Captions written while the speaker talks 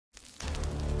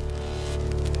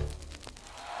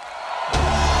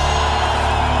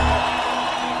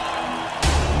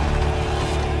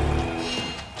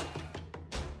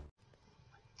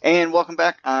And welcome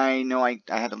back. I know I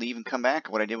had to leave and come back.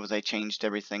 What I did was I changed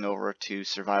everything over to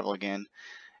survival again.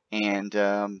 And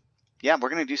yeah, we're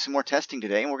going to do some more testing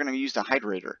today, and we're going to use the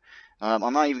Hydorator.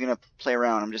 I'm not even going to play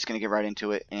around. I'm just going to get right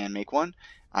into it and make one.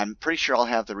 I'm pretty sure I'll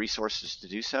have the resources to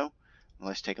do so.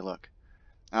 Let's take a look.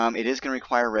 It is going to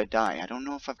require red dye. I don't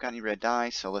know if I've got any red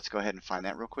dye, so let's go ahead and find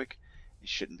that real quick. It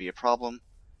shouldn't be a problem.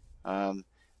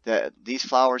 These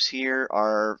flowers here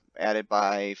are added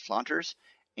by Flaunters,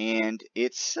 and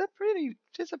it's a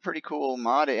pretty cool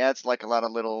mod. It adds like a lot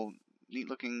of little neat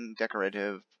looking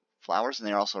decorative flowers, and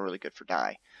they're also really good for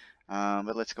dye.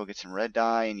 But let's go get some red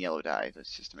dye and yellow dye.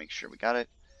 Let's just to make sure we got it.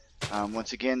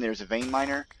 Once again, there's a vein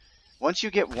miner. Once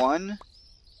you get one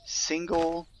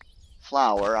single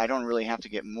flower, I don't really have to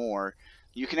get more.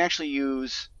 You can actually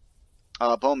use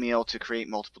bone meal to create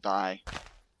multiple dye,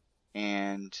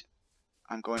 and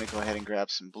I'm going to go ahead and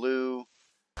grab some blue.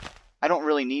 I don't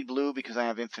really need blue because I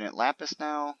have infinite lapis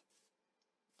now.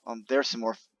 There's some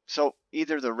more. So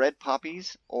either the red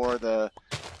poppies or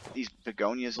these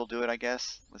begonias will do it, I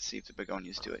guess. Let's see if the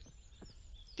begonias do it.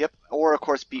 Yep, or of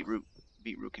course beetroot.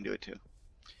 Beetroot can do it too.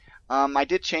 I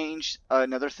did change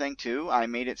another thing too. I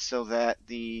made it so that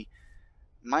the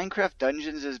Minecraft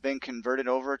Dungeons has been converted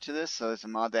over to this. So there's a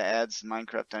mod that adds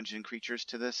Minecraft Dungeon creatures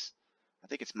to this. I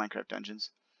think it's Minecraft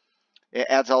Dungeons. It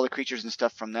adds all the creatures and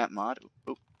stuff from that mod.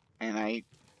 Oop. And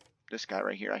this guy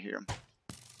right here, I hear him.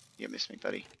 You missed me,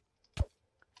 buddy.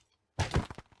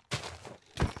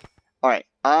 Alright,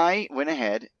 I went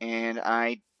ahead and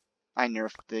I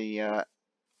nerfed the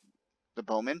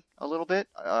bowman a little bit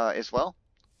as well.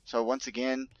 So once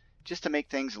again, just to make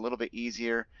things a little bit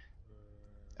easier,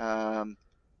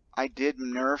 I did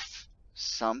nerf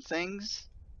some things.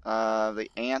 The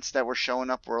ants that were showing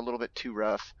up were a little bit too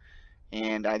rough,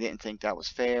 and I didn't think that was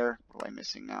fair. What am I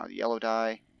missing now? The yellow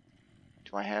dye.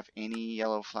 Do I have any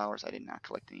yellow flowers? I did not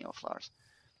collect any yellow flowers.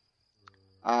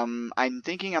 I'm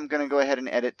thinking I'm going to go ahead and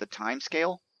edit the time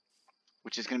scale,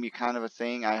 which is going to be kind of a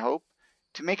thing, I hope,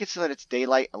 to make it so that it's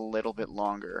daylight a little bit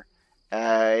longer.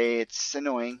 It's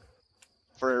annoying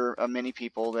for many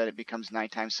people that it becomes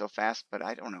nighttime so fast, but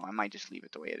I don't know. I might just leave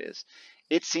it the way it is.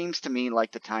 It seems to me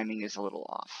like the timing is a little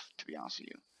off, to be honest with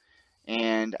you.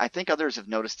 And I think others have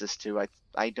noticed this too.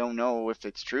 I don't know if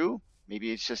it's true.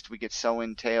 Maybe it's just we get so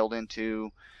entailed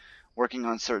into working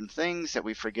on certain things that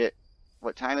we forget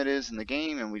what time it is in the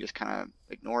game, and we just kind of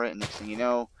ignore it, and next thing you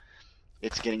know,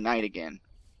 it's getting night again.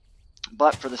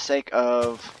 But for the sake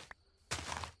of...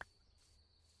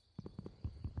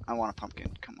 I want a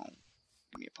pumpkin. Come on.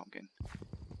 Give me a pumpkin.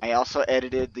 I also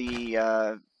edited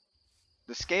the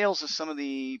scales of some of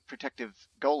the protective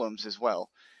golems as well.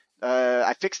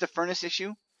 I fixed the furnace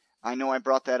issue. I know I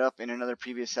brought that up in another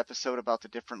previous episode about the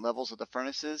different levels of the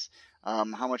furnaces,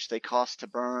 how much they cost to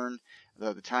burn,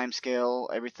 the time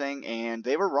scale, everything, and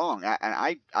they were wrong.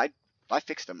 I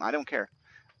fixed them. I don't care.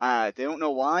 They don't know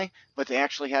why, but they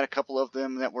actually had a couple of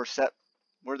them that were set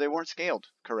where they weren't scaled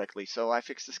correctly, so I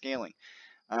fixed the scaling.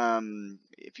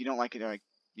 If you don't like it,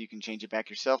 you can change it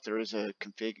back yourself. There is a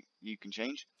config you can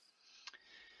change,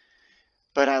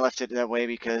 but I left it that way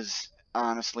because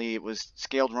honestly it was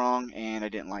scaled wrong and I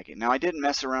didn't like it. Now I didn't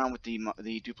mess around with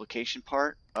the duplication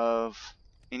part of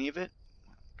any of it.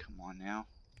 Come on now.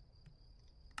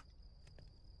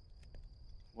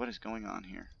 What is going on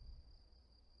here?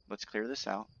 Let's clear this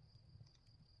out.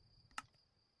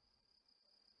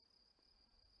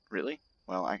 Really?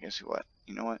 Well, I guess what?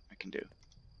 You know what I can do?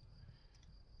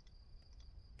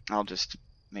 I'll just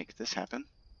make this happen.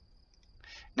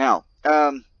 Now,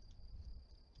 do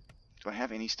I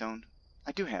have any stone?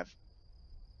 I do have.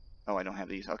 Oh, I don't have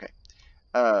these. Okay.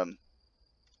 You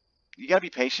gotta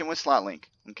be patient with SlotLink.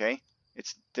 Okay.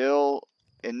 It's still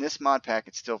in this mod pack.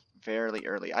 It's still fairly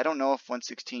early. I don't know if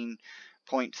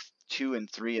 1.16.2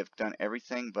 and 3 have done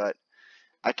everything, but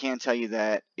I can tell you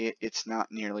that it's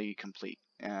not nearly complete.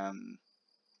 I'm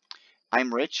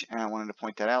rich, and I wanted to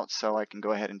point that out, so I can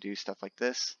go ahead and do stuff like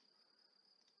this.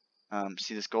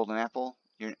 See this golden apple?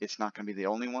 It's not going to be the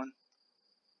only one.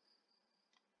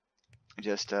 I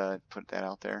just put that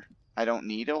out there. I don't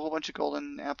need a whole bunch of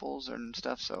golden apples and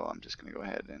stuff, so I'm just going to go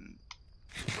ahead and...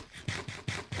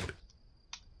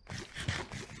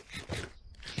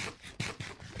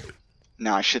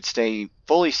 Now I should stay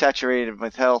fully saturated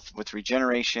with health, with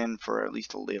regeneration for at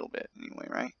least a little bit anyway,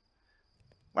 right?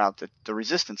 Wow, the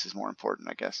resistance is more important,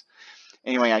 I guess.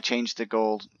 Anyway, I changed the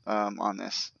gold on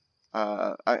this.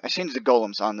 I changed the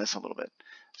golems on this a little bit.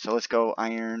 So let's go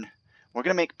iron. We're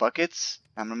going to make buckets.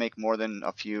 I'm going to make more than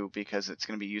a few because it's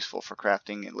going to be useful for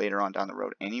crafting it later on down the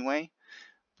road anyway.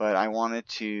 But I wanted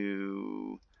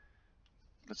to...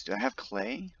 Let's do... I have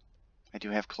clay. I do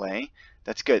have clay.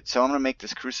 That's good. So I'm going to make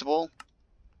this crucible.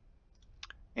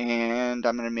 And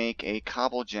I'm going to make a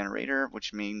cobble generator,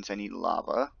 which means I need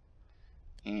lava.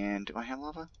 And do I have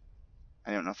lava?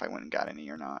 I don't know if I went and got any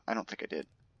or not. I don't think I did.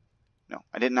 No,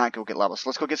 I did not go get lava. So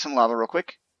let's go get some lava real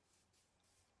quick.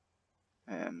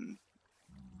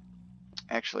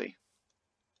 Actually,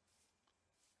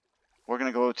 we're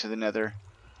going to go to the Nether.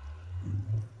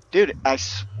 Dude, I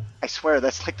swear,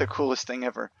 that's like the coolest thing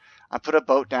ever. I put a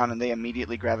boat down and they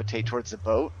immediately gravitate towards the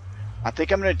boat. I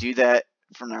think I'm going to do that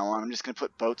from now on. I'm just going to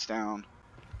put boats down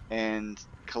and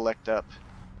collect up.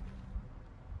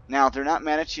 Now, they're not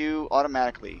mad at you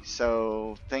automatically,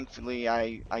 so thankfully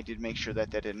I did make sure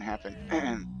that that didn't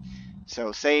happen.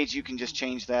 So, Sage, you can just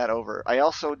change that over. I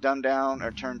also turned down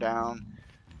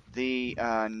the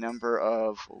number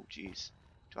of... Oh, geez.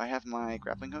 Do I have my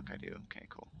grappling hook? I do. Okay,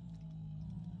 cool.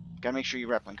 Gotta make sure your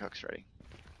grappling hook's ready.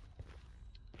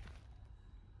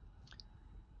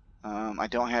 I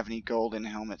don't have any golden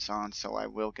helmets on, so I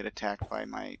will get attacked by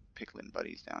my piglin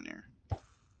buddies down here.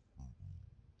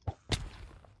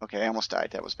 Okay, I almost died.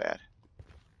 That was bad.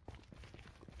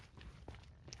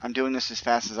 I'm doing this as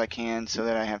fast as I can so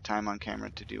that I have time on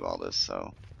camera to do all this,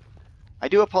 so... I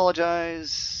do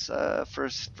apologize for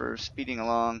speeding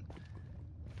along.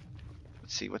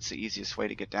 Let's see, what's the easiest way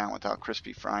to get down without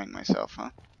crispy frying myself,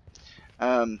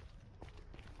 huh?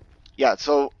 Yeah,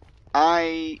 so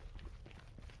I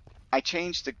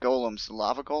changed the golems, the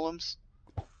lava golems.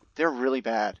 They're really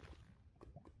bad.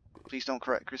 Please don't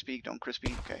crispy, don't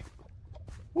crispy. Okay.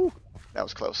 Woo, that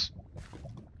was close.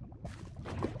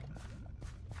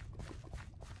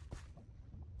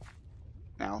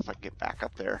 Now if I get back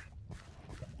up there,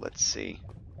 let's see.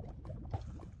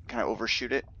 Can I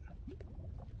overshoot it?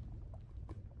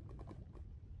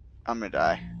 I'm gonna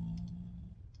die.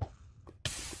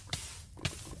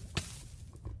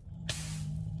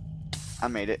 I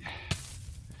made it.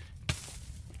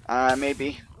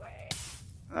 Maybe.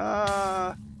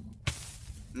 I'm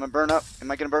gonna burn up.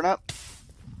 Am I gonna burn up?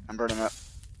 I'm burning up.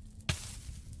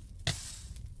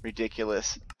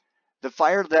 Ridiculous. The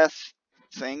fire death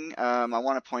thing, I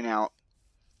want to point out.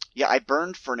 Yeah, I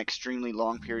burned for an extremely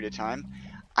long period of time.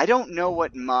 I don't know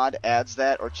what mod adds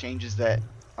that or changes that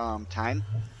time,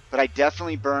 but I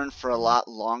definitely burned for a lot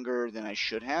longer than I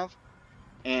should have.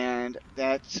 And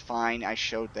that's fine. I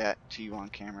showed that to you on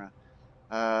camera.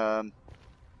 But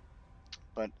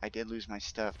I did lose my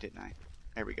stuff, didn't I?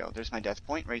 There we go. There's my death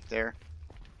point right there.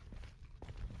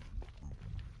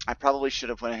 I probably should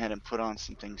have went ahead and put on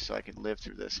some things so I could live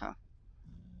through this, huh?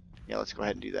 Yeah, let's go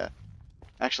ahead and do that.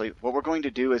 Actually, what we're going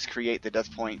to do is create the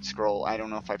death point scroll. I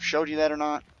don't know if I've showed you that or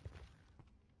not.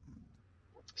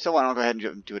 So why don't I go ahead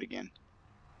and do it again?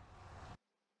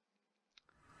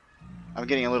 I'm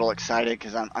getting a little excited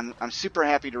because I'm super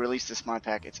happy to release this mod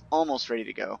pack. It's almost ready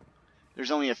to go.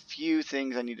 There's only a few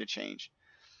things I need to change.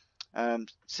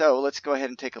 So let's go ahead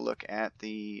and take a look at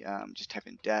the, just type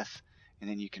in death, and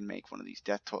then you can make one of these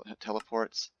death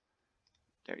teleports.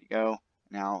 There you go.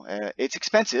 Now, it's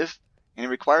expensive, and it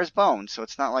requires bones, so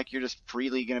it's not like you're just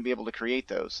freely going to be able to create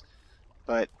those.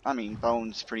 But, I mean,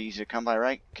 bones pretty easy to come by,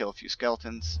 right? Kill a few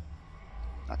skeletons.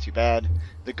 Not too bad.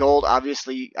 The gold,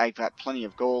 obviously, I've got plenty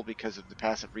of gold because of the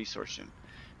passive resource gen.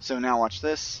 So now watch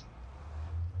this.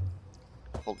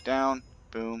 Hold it down.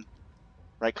 Boom.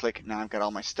 Right click. Now I've got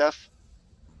all my stuff.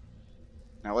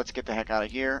 Now let's get the heck out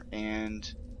of here.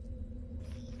 And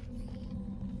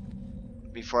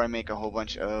before I make a whole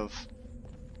bunch of...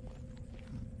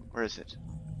 Where is it?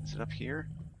 Is it up here?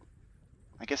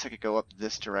 I guess I could go up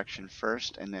this direction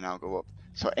first, and then I'll go up.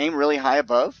 So aim really high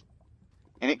above,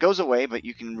 and it goes away, but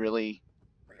you can really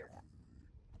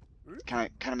kind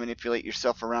of manipulate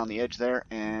yourself around the edge there,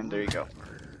 and there you go.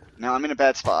 Now I'm in a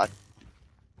bad spot,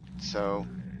 so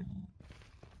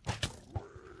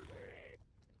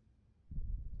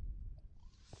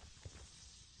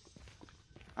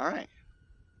all right.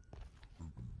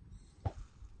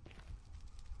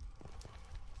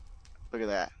 Look at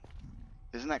that.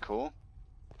 Isn't that cool?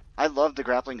 I love the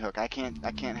grappling hook. I can't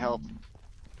help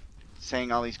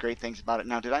saying all these great things about it.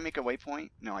 Now, did I make a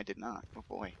waypoint? No, I did not. Oh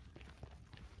boy.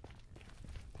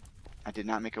 I did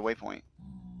not make a waypoint.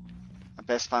 I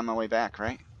best find my way back,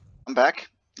 right? I'm back.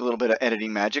 A little bit of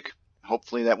editing magic.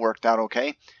 Hopefully that worked out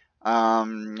okay.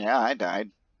 Yeah, I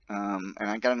died. And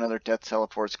I got another death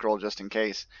teleport scroll just in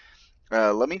case.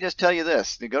 Let me just tell you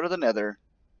this. To go to the Nether,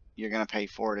 you're going to pay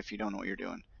for it if you don't know what you're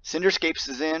doing. Cinderscapes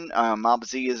is in,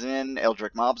 MobZ is in,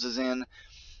 Eldritch Mobs is in.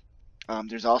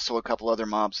 There's also a couple other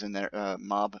mobs in there,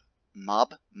 mob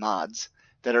mods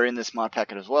that are in this mod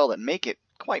packet as well that make it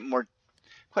quite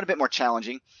a bit more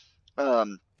challenging. But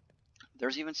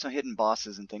There's even some hidden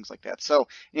bosses and things like that. So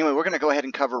anyway, we're going to go ahead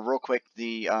and cover real quick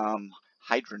the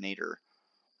Hydorator.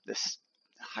 This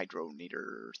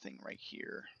Hydorator thing right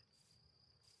here.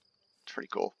 It's pretty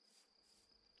cool.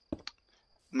 I'm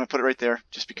going to put it right there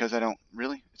just because I don't...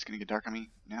 Really? It's going to get dark on me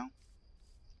now?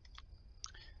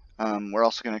 We're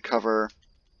also going to cover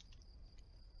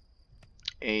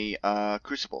a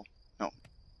crucible. No.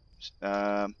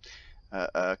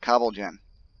 Cobble gen.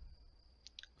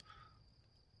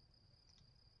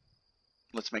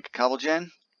 Let's make a cobble gen.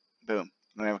 Boom.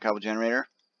 We have a cobble generator.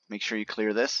 Make sure you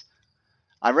clear this.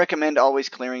 I recommend always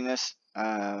clearing this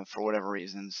for whatever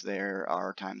reasons. There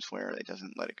are times where it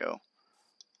doesn't let it go.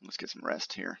 Let's get some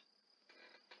rest here.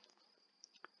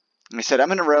 Like I said, I'm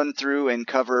going to run through and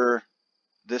cover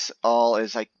this all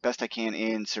as best I can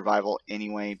in survival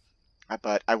anyway.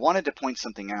 But I wanted to point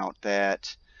something out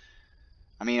that,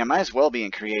 I mean, I might as well be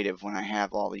in creative when I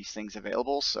have all these things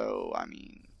available. So, I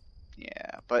mean,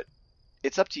 yeah. But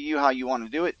it's up to you how you want to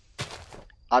do it.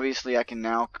 Obviously, I can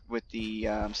now, with the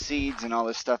seeds and all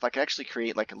this stuff, I can actually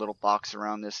create like a little box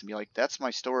around this and be like, that's my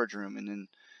storage room, and then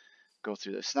go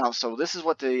through this. Now, so this is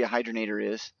what the Hydorator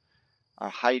is.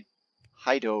 Hydorator.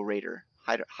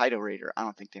 Hydorator. I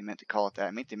don't think they meant to call it that.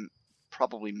 I think they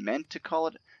probably meant to call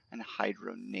it an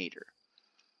Hydorator.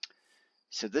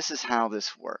 So this is how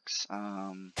this works.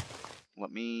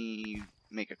 Let me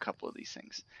make a couple of these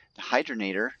things. The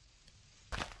Hydorator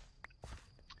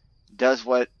does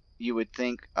what you would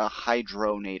think a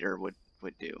Hydronator would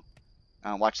do.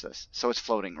 Watch this. So it's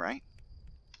floating, right?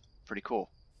 Pretty cool.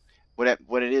 What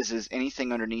it is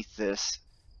anything underneath this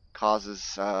causes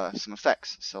some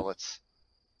effects. So let's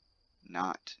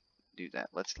not do that.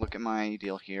 Let's look at my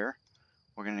deal here.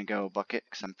 We're going to go bucket,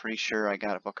 because I'm pretty sure I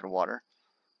got a bucket of water.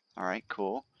 Alright,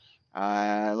 cool.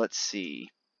 Let's see.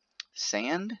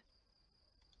 Sand?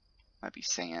 Might be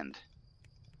sand.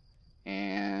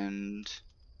 And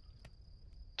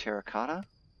terracotta?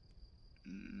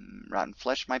 Rotten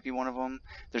flesh might be one of them.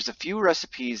 There's a few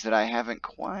recipes that I haven't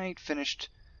quite finished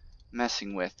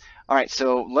messing with. Alright,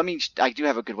 so I do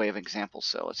have a good way of example,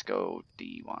 so let's go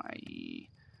DYE.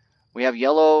 We have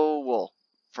yellow wool,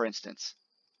 for instance,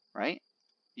 right?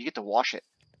 You get to wash it.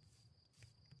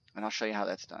 And I'll show you how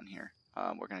that's done here.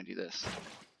 We're going to do this.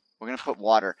 We're going to put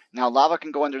water. Now, lava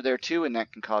can go under there too, and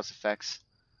that can cause effects.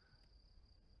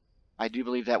 I do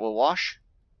believe that will wash.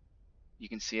 You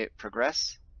can see it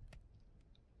progress.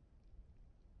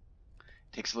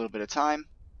 Takes a little bit of time.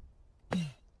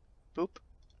 Boop.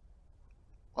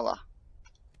 Voila.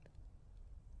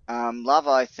 Lava,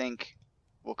 I think,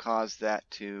 will cause that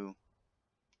to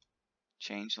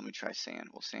change. Let me try sand.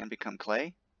 Will sand become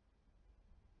clay?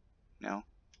 No.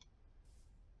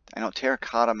 I know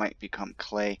terracotta might become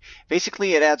clay.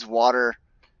 Basically, it adds water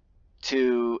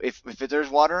to, if there's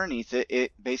water underneath it,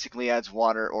 it basically adds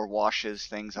water or washes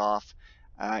things off.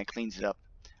 It cleans it up.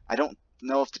 I don't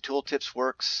know if the tooltips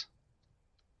works.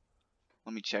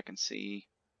 Let me check and see.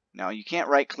 No, you can't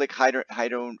right-click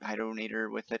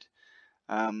Hydorator with it.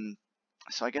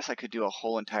 So I guess I could do a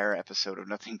whole entire episode of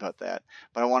nothing but that.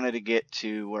 But I wanted to get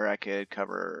to where I could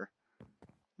cover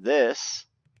this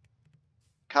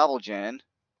cobble gen,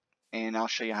 and I'll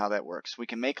show you how that works. We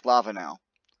can make lava now.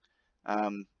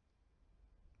 I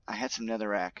had some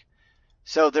netherrack.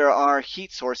 So there are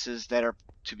heat sources that are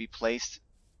to be placed.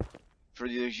 For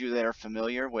those of you that are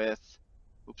familiar with,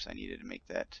 oops, I needed to make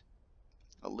that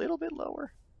a little bit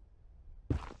lower.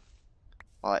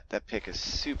 Well, that pick is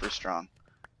super strong.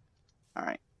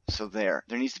 Alright, so there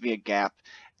needs to be a gap.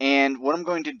 And what I'm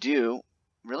going to do,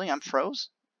 really, I'm froze?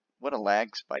 What a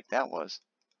lag spike that was.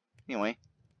 Anyway,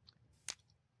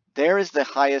 there is the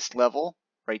highest level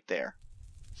right there.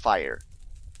 Fire.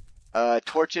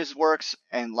 Torches works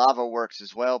and lava works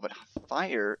as well, but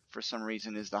fire, for some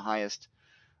reason, is the highest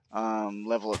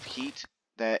level of heat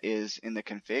that is in the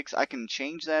configs. I can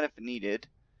change that if needed,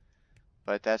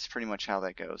 but that's pretty much how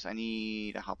that goes. I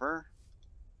need a hopper.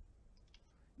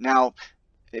 Now,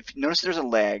 if you notice, there's a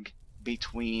lag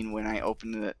between when I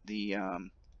open the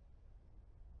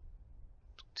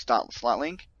slot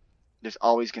link. There's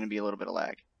always going to be a little bit of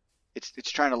lag.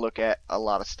 It's trying to look at a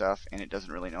lot of stuff, and it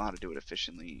doesn't really know how to do it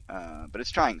efficiently, but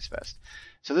it's trying its best.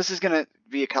 So this is going to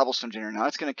be a cobblestone generator. Now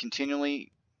it's going to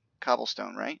continually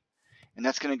cobblestone, right? And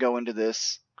that's going to go into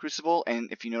this crucible,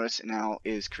 and if you notice, it now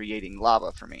is creating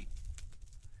lava for me.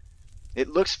 It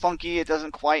looks funky. It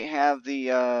doesn't quite have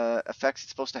the effects it's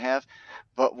supposed to have,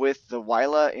 but with the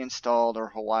Wyla installed,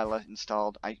 or Hawila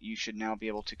installed, you should now be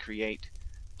able to create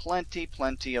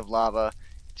plenty of lava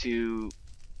to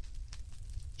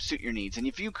suit your needs. And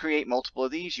if you create multiple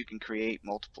of these, you can create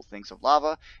multiple things of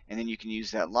lava, and then you can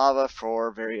use that lava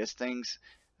for various things.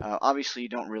 Obviously, you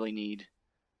don't really need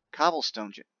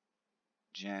cobblestone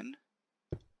gen.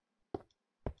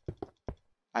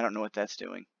 I don't know what that's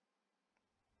doing.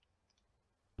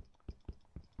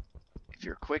 If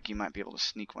you're quick, you might be able to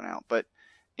sneak one out. But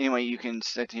anyway, you can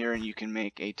sit here and you can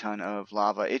make a ton of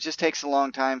lava. It just takes a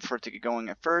long time for it to get going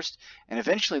at first, and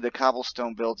eventually the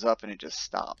cobblestone builds up and it just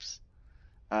stops.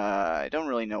 I don't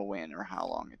really know when or how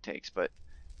long it takes, but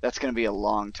that's going to be a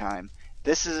long time.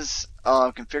 This is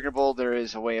configurable. There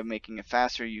is a way of making it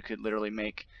faster. You could literally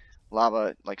make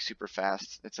lava like super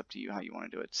fast. It's up to you how you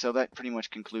want to do it. So that pretty much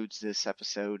concludes this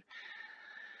episode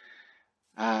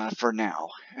for now.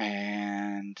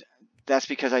 And that's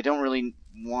because I don't really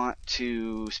want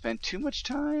to spend too much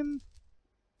time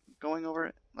going over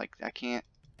it. Like, I can't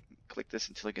click this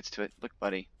until it gets to it. Look,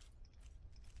 buddy.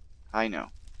 I know.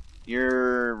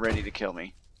 You're ready to kill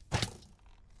me.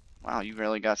 Wow, you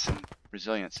really got some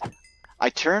resilience. I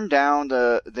turned down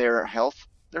their health.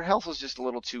 Their health was just a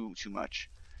little too much,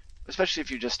 especially if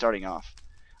you're just starting off.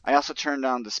 I also turned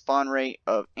down the spawn rate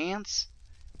of ants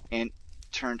and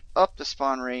turned up the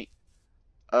spawn rate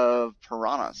of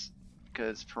piranhas,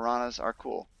 because piranhas are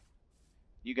cool.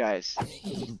 You guys,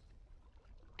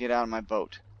 get out of my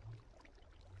boat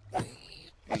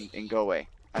and go away.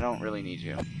 I don't really need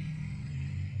you.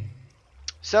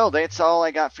 So that's all I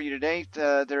got for you today.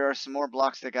 There are some more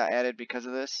blocks that got added because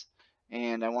of this,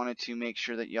 and I wanted to make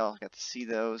sure that y'all got to see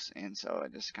those, and so I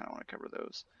just kind of want to cover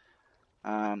those.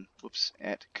 Whoops,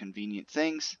 at convenient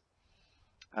things.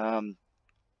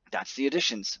 That's the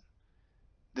additions.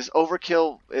 This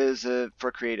overkill is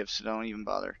for creative, so don't even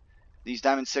bother. These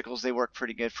diamond sickles, they work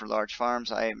pretty good for large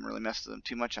farms. I haven't really messed with them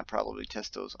too much. I'll probably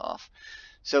test those off.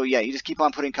 So yeah, you just keep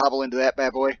on putting cobble into that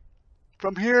bad boy.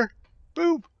 From here,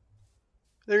 boom.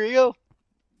 There you go.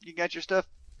 You got your stuff.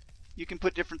 You can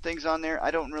put different things on there.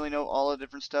 I don't really know all the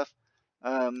different stuff.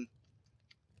 Let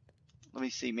me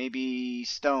see. Maybe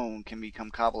stone can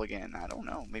become cobble again. I don't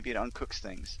know. Maybe it uncooks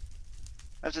things.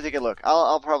 I have to take a look.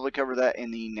 I'll probably cover that in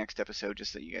the next episode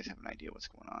just so you guys have an idea what's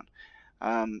going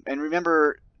on. And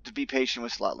remember to be patient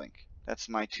with SlotLink. That's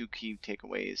my 2 key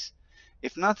takeaways.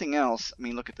 If nothing else, I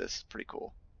mean, look at this. Pretty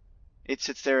cool. It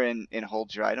sits there and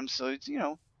holds your items, so it's, you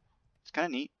know, it's kind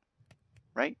of neat,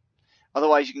 right?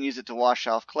 Otherwise, you can use it to wash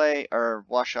off clay or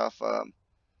wash off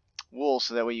wool,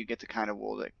 so that way you get the kind of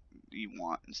wool that you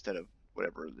want instead of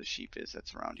whatever the sheep is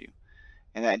that's around you.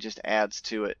 And that just adds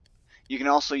to it. You can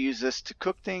also use this to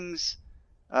cook things.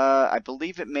 I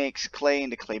believe it makes clay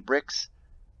into clay bricks.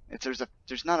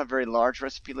 There's not a very large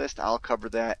recipe list. I'll cover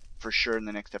that for sure in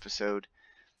the next episode.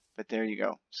 But there you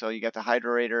go. So you got the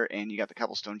Hydorator and you got the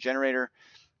cobblestone generator,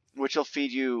 which will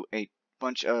feed you a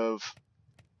bunch of...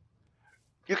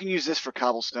 You can use this for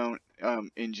cobblestone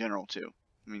in general too.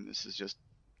 I mean, this is just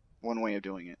one way of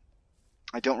doing it.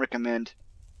 I don't recommend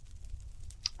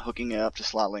hooking it up to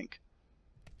SlotLink.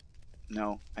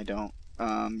 No, I don't.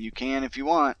 You can if you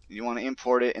want. You want to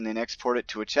import it and then export it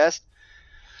to a chest.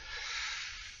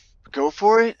 Go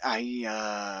for it.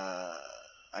 I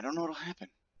don't know what'll happen.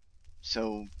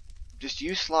 So just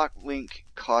use SlotLink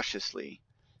cautiously.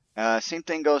 Same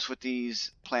thing goes with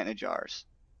these plant jars.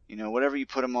 You know, whatever you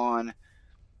put them on,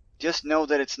 just know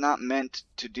that it's not meant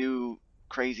to do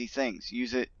crazy things.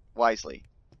 Use it wisely,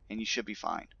 and you should be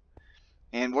fine.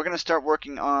 And we're going to start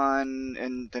working on,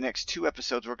 in the next 2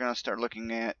 episodes, we're going to start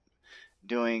looking at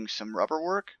doing some rubber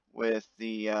work with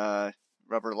the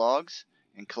rubber logs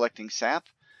and collecting sap.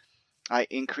 I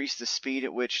increased the speed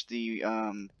at which the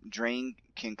drain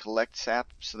can collect sap,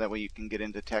 so that way you can get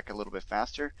into tech a little bit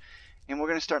faster. And we're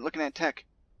going to start looking at tech.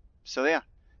 So yeah,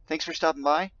 thanks for stopping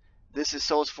by. This is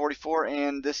Souls44,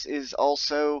 and this is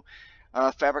also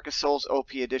Fabric of Souls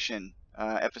OP Edition,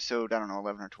 episode, I don't know,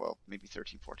 11 or 12, maybe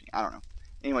 13, 14, I don't know.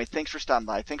 Anyway, thanks for stopping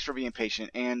by. Thanks for being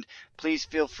patient. And please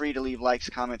feel free to leave likes,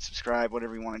 comments, subscribe,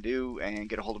 whatever you want to do, and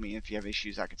get a hold of me. If you have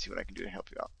issues, I can see what I can do to help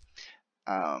you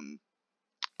out.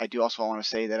 I do also want to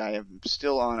say that I am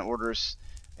still on orders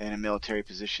in a military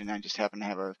position. I just happen to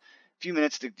have a few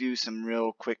minutes to do some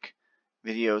real quick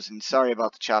videos. And sorry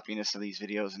about the choppiness of these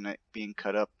videos and it being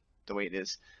cut up the way it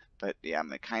is. But yeah,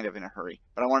 I'm kind of in a hurry.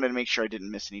 But I wanted to make sure I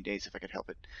didn't miss any days if I could help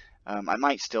it. I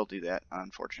might still do that,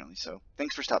 unfortunately. So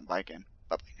thanks for stopping by again.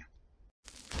 Bye-bye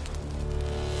now.